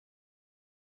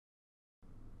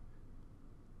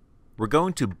We're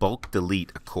going to bulk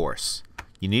delete a course.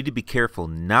 You need to be careful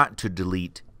not to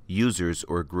delete users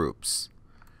or groups.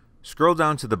 Scroll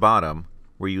down to the bottom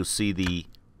where you'll see the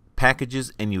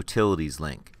Packages and Utilities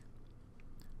link.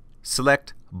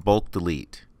 Select Bulk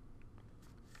Delete.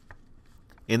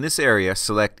 In this area,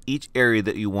 select each area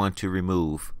that you want to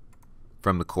remove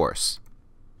from the course.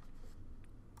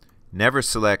 Never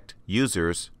select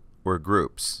users or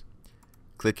groups.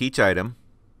 Click each item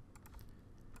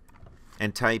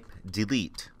and type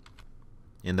Delete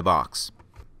in the box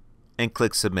and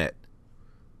click Submit.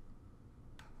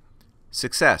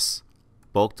 Success!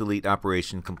 Bulk delete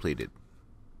operation completed.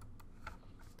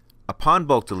 Upon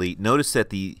bulk delete, notice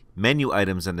that the menu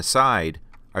items on the side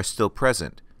are still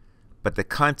present, but the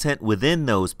content within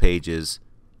those pages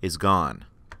is gone.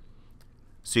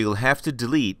 So you'll have to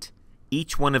delete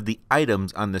each one of the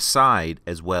items on the side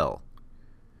as well.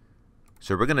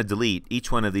 So we're going to delete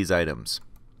each one of these items.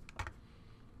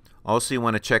 Also, you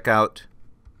want to check out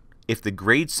if the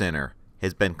Grade Center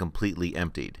has been completely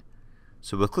emptied.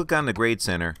 So we'll click on the Grade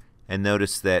Center and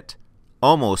notice that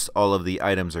almost all of the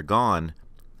items are gone,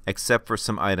 except for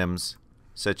some items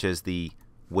such as the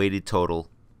weighted total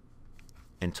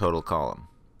and total column.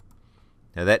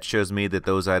 Now that shows me that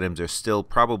those items are still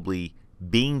probably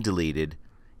being deleted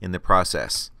in the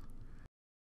process.